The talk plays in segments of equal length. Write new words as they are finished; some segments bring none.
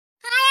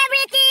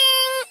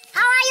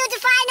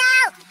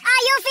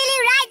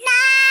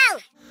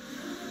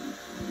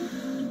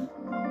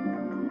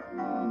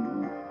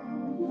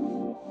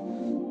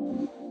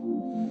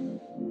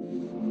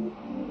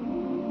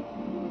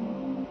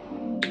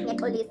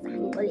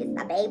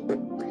Ngixolisa babe.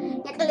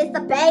 Ngixolisa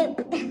babe.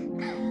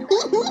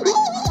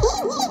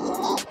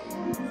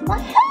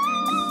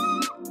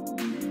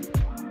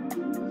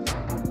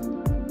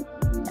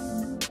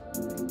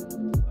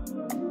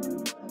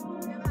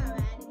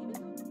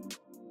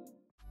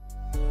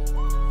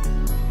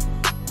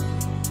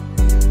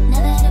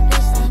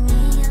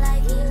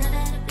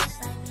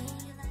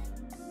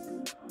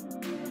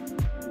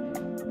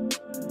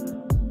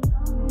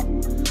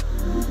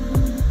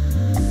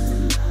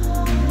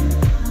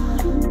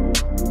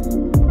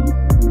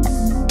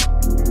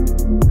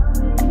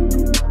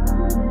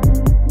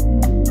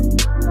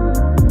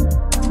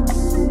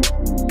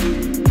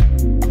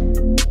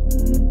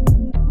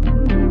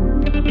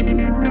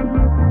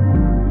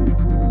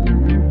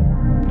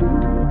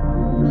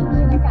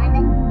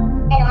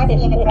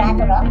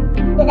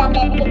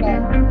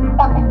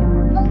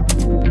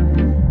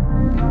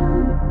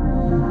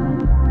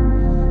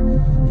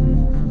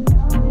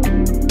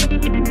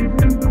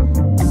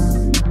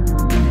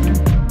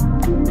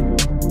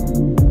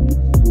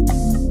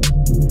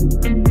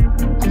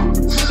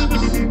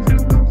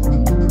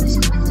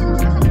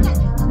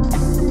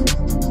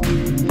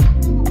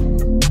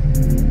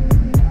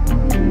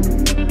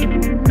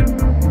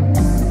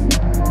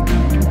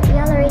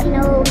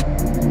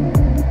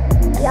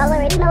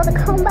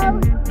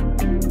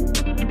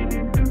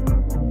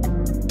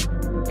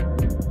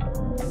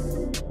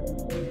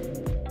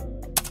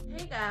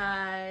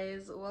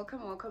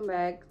 Welcome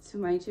back to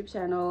my YouTube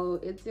channel.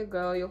 It's your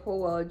girl, your whole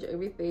world, your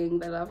everything,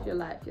 the love of your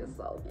life, your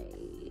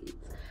soulmate.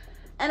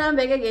 And I'm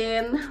back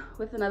again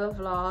with another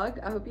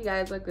vlog. I hope you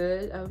guys are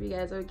good. I hope you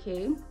guys are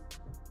okay.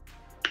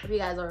 I hope you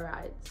guys are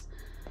alright.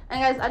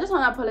 And guys, I just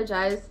want to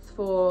apologize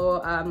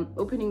for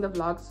opening the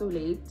vlog so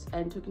late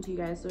and talking to you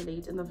guys so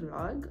late in the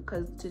vlog,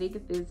 because today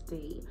is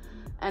Thursday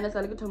and it's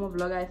like a time of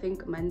vlog, I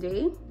think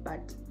Monday.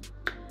 But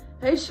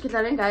hey,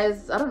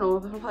 guys, I don't know,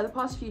 the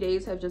past few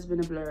days have just been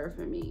a blur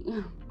for me.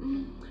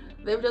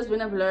 They've just been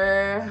a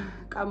blur.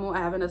 I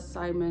have an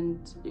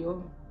assignment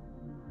that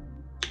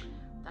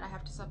I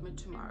have to submit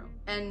tomorrow,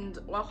 and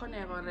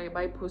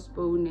by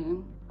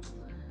postponing.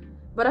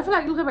 But I feel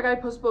like if I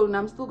postpone,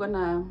 I'm still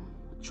gonna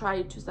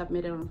try to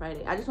submit it on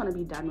Friday. I just want to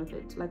be done with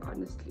it, like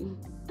honestly.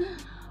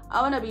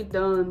 I want to be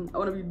done,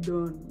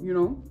 you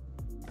know.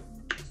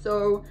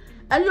 So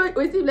and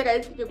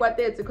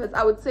because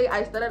I would say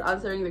I started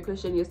answering the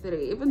question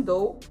yesterday, even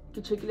though I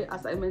checked the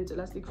assignment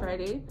last week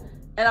Friday,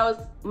 and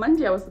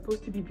Monday I was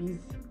supposed to be busy,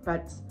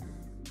 but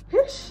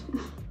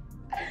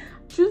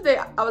Tuesday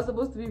I was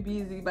supposed to be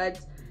busy, but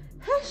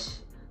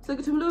so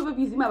get a little bit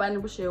busy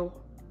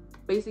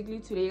basically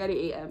today I got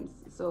the AMs,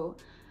 so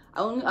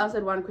I only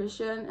answered one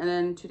question, and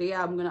then today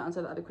I'm gonna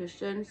answer the other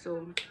question.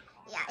 So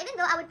yeah, even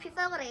though I would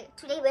prefer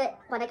today we're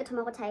gonna get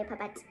tomorrow type, but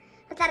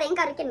then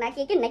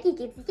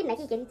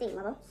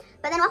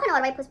often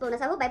I postpone,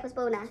 so I hope I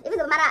postpone. Even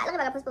though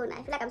I postpone,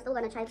 I feel like I'm still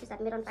gonna try to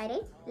submit on Friday,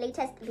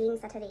 latest being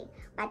Saturday.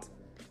 But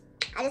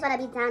I just wanna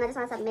be done. I just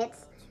wanna submit.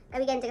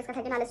 We can take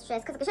a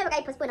stress because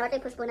I postpone. I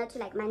would postpone it to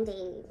like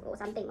Monday or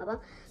something.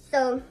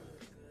 So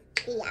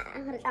yeah,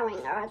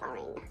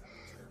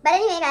 but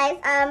anyway, guys,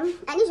 and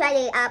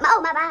usually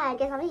oh my bad,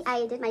 guess what?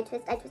 I did my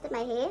twist. I twisted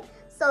my hair.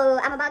 So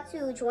I'm about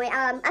to join.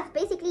 I've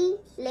basically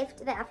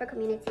left the Afro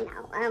community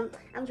now. I'm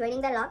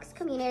joining the locks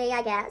community,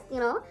 I guess, you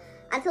know.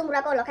 Until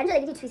Murako lock, until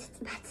I did twist,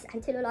 but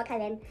until lock,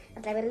 and then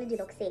I really did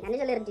lock saying, and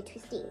then I did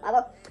twisting.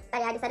 But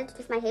yeah, I decided to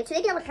twist my hair.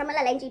 Today I was trying to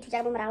line to because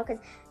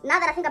now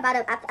that I think about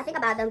it, I think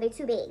about them, they're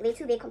too big. They're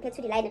too big compared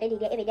to the line that they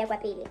did every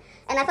day.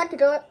 And I thought to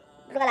do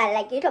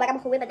like you know,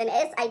 but then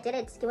I did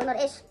it. You not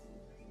ish.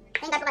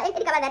 And I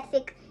think about that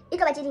thick.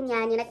 Like, I don't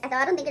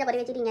think about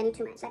it too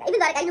much. Like, even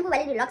though I know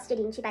about the locks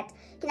didn't, but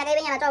you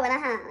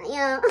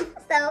know.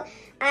 So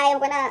I am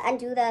gonna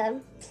undo the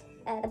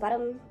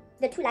bottom,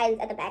 the two lines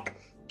at the back.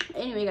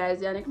 Anyway,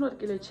 guys, yeah, I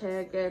can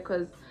check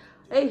because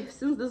hey,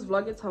 since this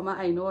vlog is Homa,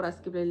 I know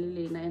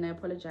and I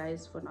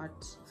apologize for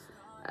not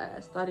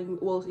starting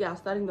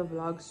the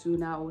vlog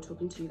sooner, or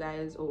talking to you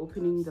guys, or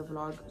opening the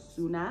vlog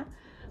sooner.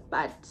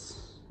 But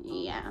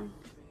yeah,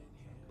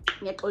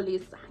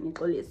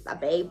 ngixolisa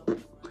babe.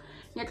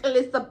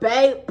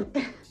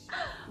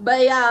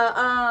 But yeah,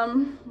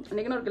 I'm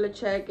gonna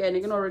check and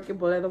I'm gonna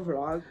the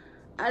vlog.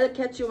 I'll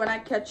catch you when I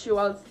catch you.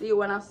 I'll see you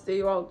when I see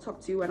you. I'll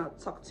talk to you when I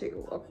talk to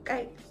you.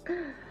 Okay,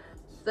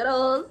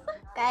 settles,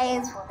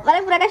 guys.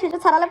 Like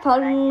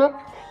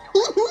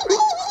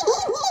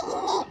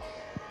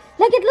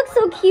it looks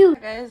so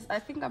cute, guys. I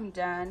think I'm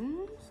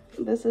done.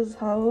 This is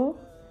how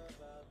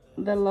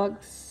the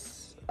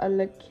locks are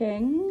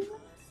looking.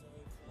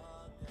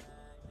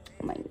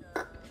 Oh my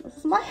God, this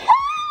is my hair.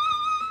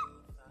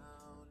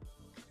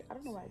 I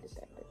don't know why I did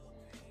that, but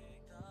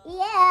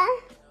yeah.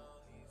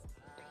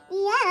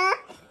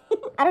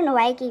 I don't know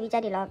why I gave you the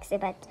locks,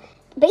 but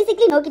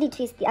basically no kitty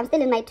twisty. I'm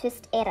still in my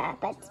twist era,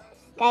 but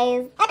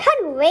guys, I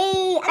can't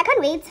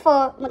wait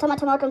for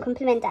Motomoto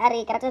compliment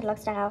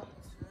locks.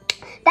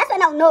 That's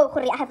when I'll know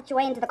I have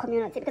joined the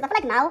community, because I feel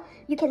like now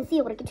you can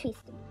see what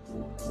twist.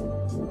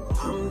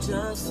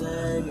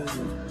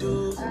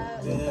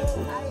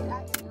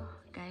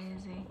 Guys,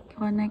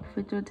 phonic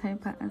video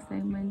typer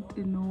assignment.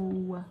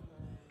 No,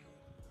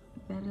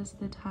 that is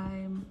the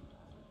time,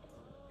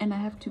 and I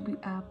have to be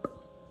up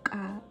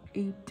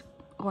 8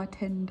 or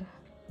 10.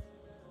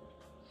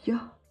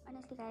 Yeah.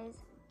 Honestly, guys,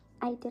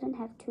 I didn't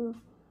have to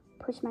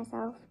push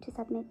myself to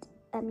submit.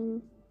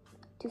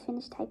 To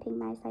finish typing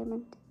my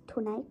assignment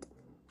tonight,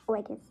 or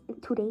I guess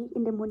today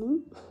in the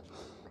morning.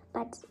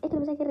 But it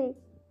was like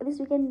this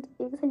weekend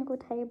you can go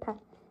type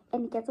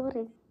and it gets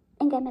over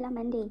and get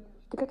Monday.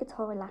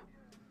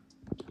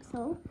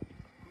 So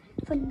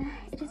for now,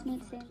 it just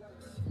made sense.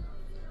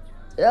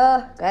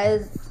 Yeah,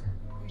 guys.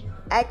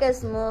 Ek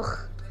is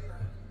moeg.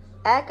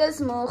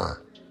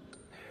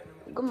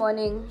 Good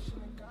morning.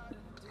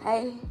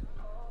 Hi.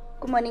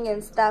 Good morning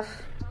and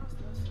stuff.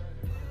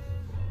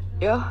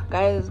 Yeah,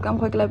 guys,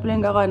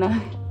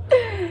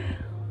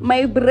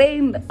 my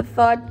brain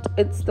thought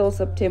it's still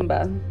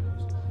September.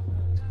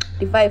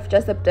 The 5th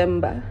just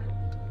September.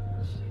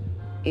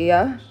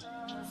 Yeah.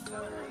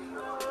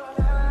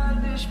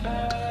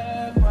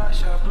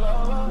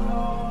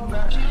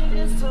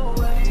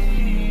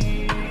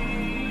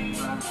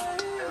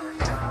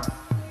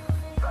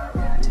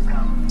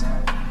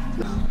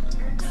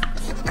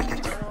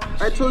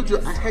 I told you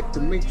I hacked the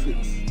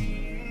matrix.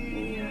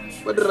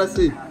 What did I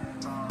say?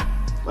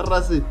 What did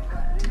I say?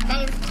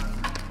 Guys,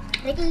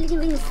 regularly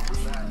wings.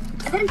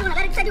 Apparently, I'm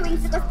very excited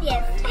wings because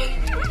yes.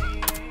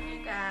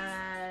 Hey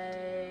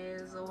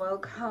guys,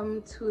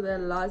 welcome to the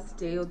last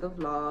day of the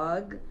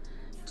vlog.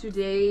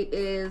 Today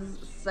is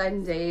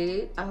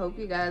Sunday. I hope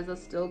you guys are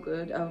still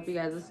good. I hope you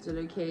guys are still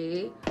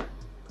okay.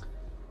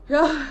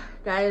 Yeah,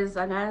 guys,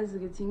 I'm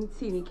getting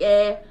teeny.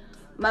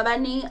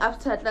 Mabani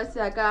after last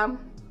year,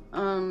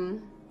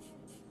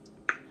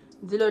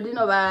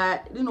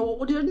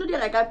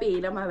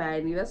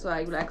 that's why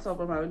I like so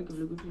but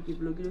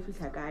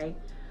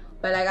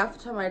like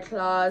after my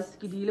class,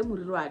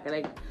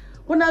 like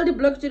when I did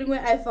blocks during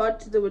where I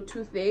thought they were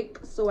too thick,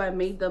 so I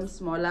made them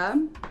smaller.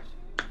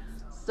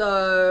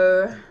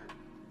 So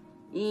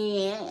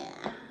yeah,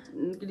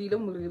 let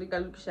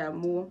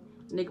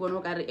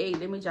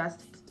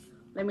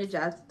me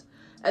just.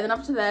 And then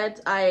after that,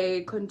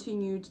 I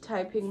continued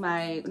typing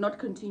I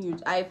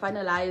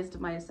finalized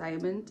my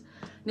assignment.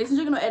 Next,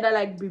 you're gonna add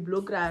like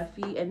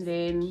bibliography and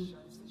then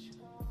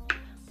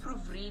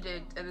proofread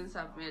it and then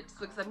submit.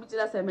 So I submitted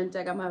the assignment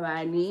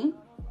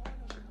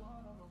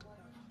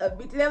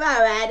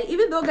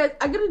even though guys,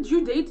 I got a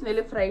due date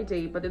nearly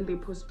Friday, but then they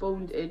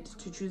postponed it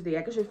to Tuesday.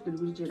 I can show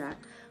you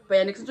but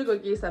yeah, next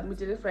week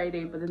submitted it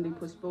Friday, but then they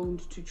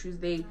postponed to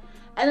Tuesday.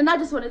 And then I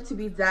just want it to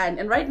be done.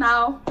 And right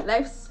now,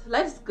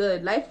 life's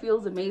good. Life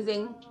feels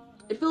amazing.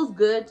 It feels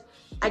good.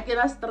 I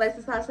cannot stress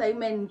this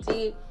assignment.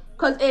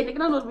 Because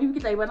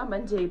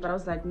Monday, but I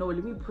was like, no,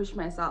 let me push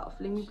myself.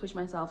 Let me push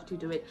myself to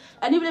do it.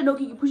 And even though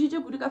you push it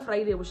to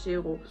Friday,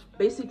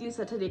 basically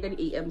Saturday at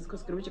AMs,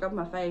 because I check up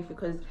my 5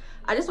 because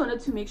I just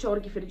wanted to make sure I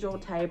get your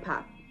type.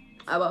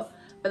 But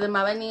then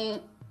my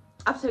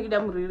after I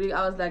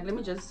was like, let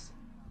me just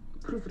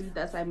proofread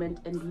the assignment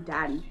and be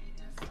done.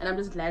 And I'm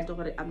just glad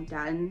that I'm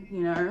done,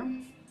 you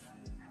know.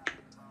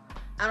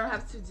 I don't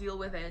have to deal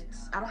with it.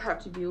 I don't have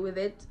to deal with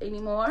it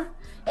anymore.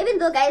 Even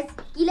though, guys,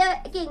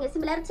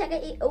 similar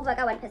to over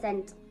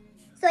 1%.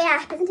 So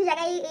yeah, percentage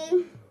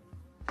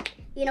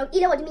you know,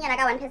 ilo would mean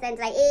 1%.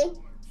 Like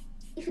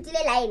if you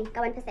delay line,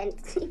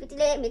 1%. If you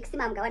delay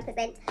maximum,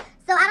 1%.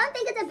 So I don't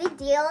think it's a big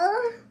deal.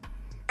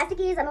 I think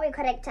it is a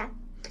correct.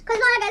 Because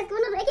no, guys,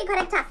 when you make a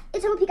character,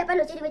 it's going to pick up a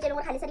lot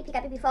of pick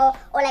up before,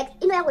 or like,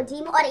 you know, I would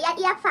dim, or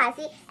yeah, fast,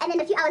 and then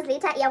a few hours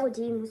later, I would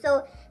dim.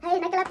 So, hey, I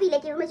can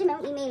like, you imagine my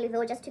email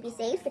though, just to be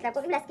safe. Because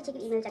I'm going to check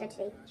email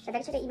today. So,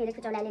 I check email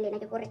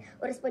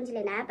or respond to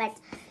Lena. But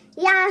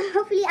yeah,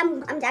 hopefully,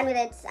 I'm done with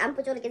it. I'm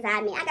putting it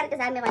on me. I got to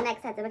one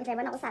next Saturday because I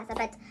want to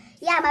but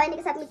yeah, my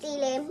nigga submit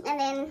and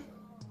then.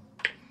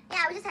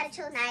 Yeah, we just had a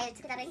chill night.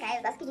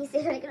 Guys, that's you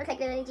see, like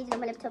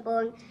my laptop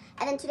on.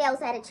 And then today I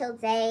also had a chill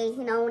day.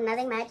 You know,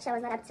 nothing much. I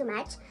was not up too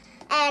much.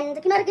 And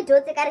you know, it's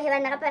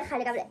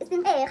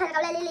been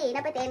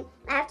but then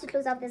I have to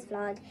close off this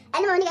vlog.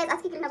 And when you guys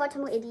asking about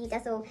more editor,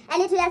 so I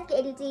need to ask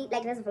editing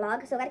like this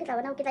vlog. So I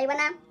don't know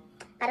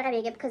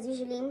because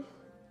usually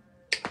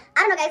I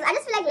don't know, guys. I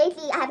just feel like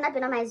lately I have not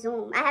been on my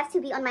Zoom. I have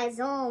to be on my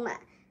Zoom.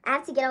 I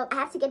have to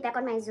get back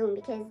on my Zoom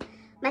because.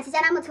 My teacher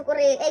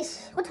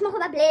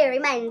blurry,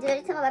 man.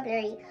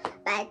 Blurry.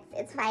 But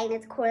it's fine,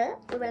 it's cool.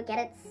 We will get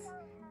it.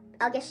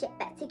 I'll get shit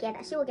back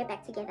together. She will get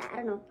back together. I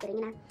don't know.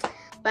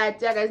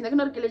 But yeah, guys, I'm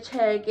not gonna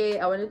check it.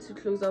 I wanted to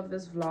close off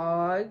this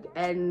vlog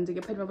and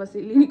get paid my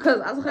because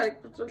I was like,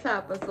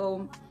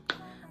 so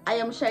I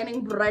am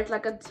shining bright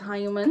like a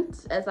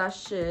diamond as I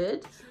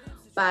should.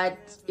 But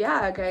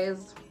yeah,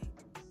 guys,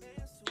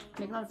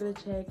 I'm not gonna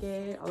check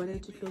it. I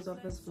wanted to close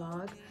off this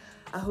vlog.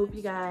 I hope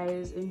you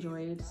guys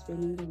enjoyed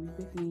spending the week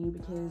with me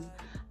because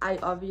I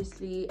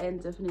obviously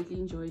and definitely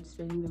enjoyed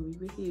spending the week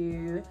with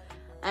you.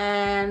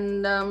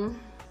 And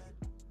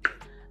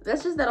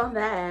that's just that on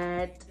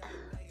that.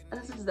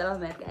 That's just that on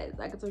that, guys.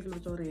 I can talk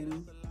to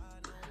you.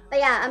 But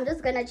yeah, I'm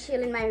just gonna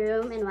chill in my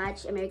room and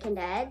watch American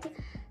Dad.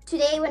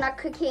 Today we're not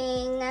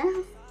cooking.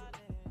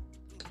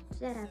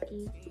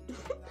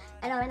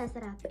 I know when I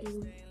said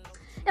rapping.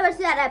 I was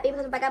rapping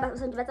because I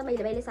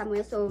was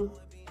somewhere, so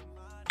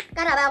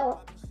Karabago,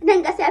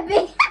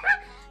 Nangasapi.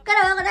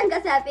 Karabago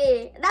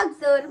Nangasapi. That's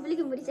so really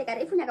good.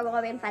 If you never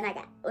went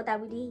Fanaga,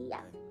 Otabudia.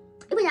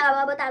 If you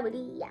never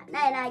Otabudia,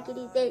 Nana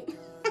Kitty said,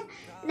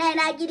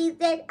 Nana Kitty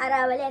said,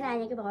 Arawale and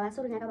I can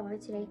so never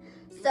today.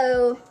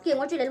 So, he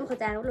wants you to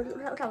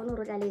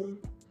let him.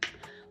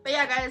 But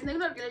yeah, guys, I'm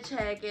not gonna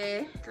check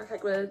it. It's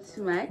like a little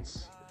too much.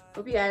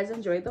 Hope you guys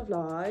enjoyed the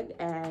vlog,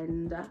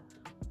 and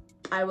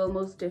I will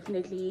most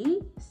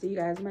definitely see you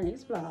guys in my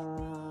next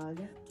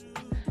vlog.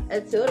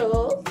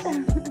 Toodles.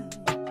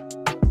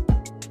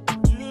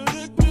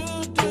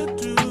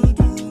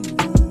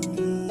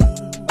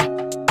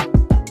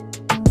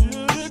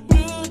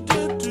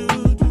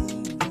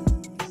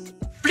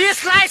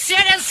 Please like,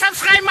 share and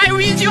subscribe my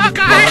video,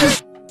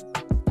 guys.